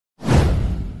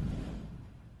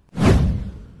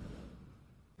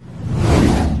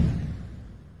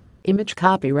Image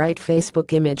copyright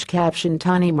Facebook image caption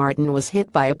Tani Martin was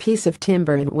hit by a piece of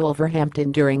timber in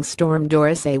Wolverhampton during Storm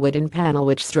Doris. A wooden panel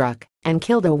which struck and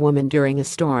killed a woman during a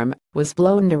storm was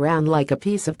blown around like a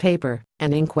piece of paper,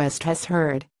 an inquest has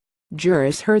heard.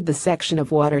 Jurors heard the section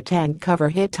of water tank cover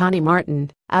hit Tani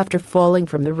Martin after falling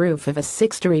from the roof of a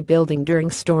six-story building during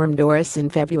Storm Doris in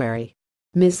February.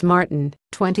 Ms. Martin,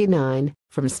 29,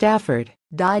 from Stafford,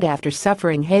 died after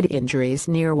suffering head injuries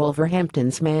near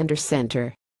Wolverhampton's Mander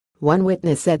Centre. One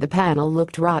witness said the panel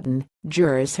looked rotten,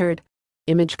 jurors heard.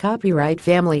 Image copyright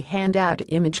family handout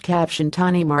image caption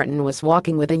Tani Martin was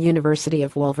walking with a University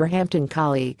of Wolverhampton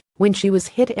colleague when she was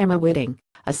hit. Emma Whitting,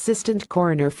 assistant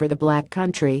coroner for the Black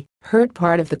Country, heard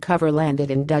part of the cover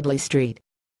landed in Dudley Street.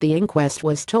 The inquest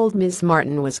was told Ms.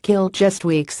 Martin was killed just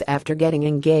weeks after getting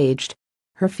engaged.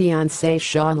 Her fiancé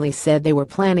Sean Lee said they were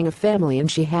planning a family and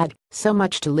she had so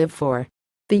much to live for.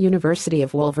 The University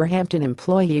of Wolverhampton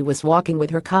employee was walking with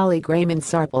her colleague Raymond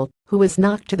Sarple, who was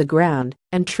knocked to the ground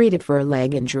and treated for a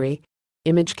leg injury.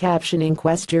 Image caption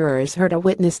inquest jurors heard a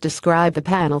witness describe the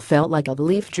panel felt like a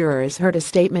leaf. Jurors heard a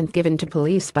statement given to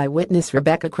police by witness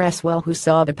Rebecca Cresswell who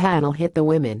saw the panel hit the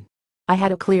women. "I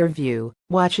had a clear view,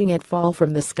 watching it fall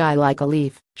from the sky like a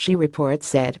leaf," she report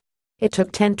said. "It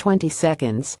took 10-20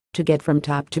 seconds to get from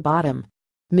top to bottom."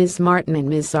 Ms. Martin and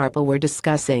Ms. Sarple were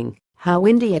discussing how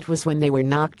windy it was when they were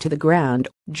knocked to the ground,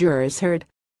 jurors heard.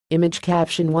 Image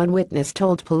caption one witness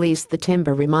told police the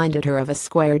timber reminded her of a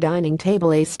square dining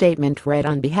table. A statement read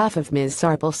on behalf of Ms.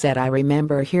 Sarple said, "I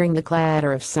remember hearing the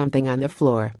clatter of something on the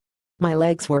floor. My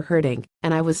legs were hurting,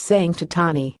 and I was saying to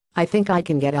Tani, I think I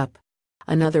can get up."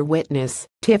 Another witness,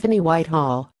 Tiffany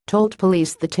Whitehall, told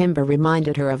police the timber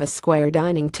reminded her of a square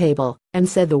dining table and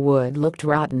said the wood looked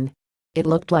rotten. "It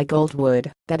looked like old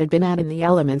wood that had been out in the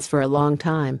elements for a long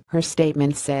time," her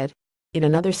statement said. In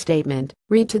another statement,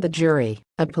 read to the jury,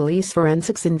 a police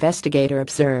forensics investigator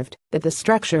observed that the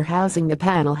structure housing the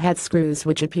panel had screws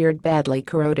which appeared badly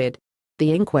corroded.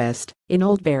 The inquest, in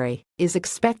Oldbury, is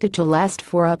expected to last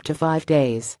for up to 5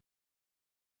 days.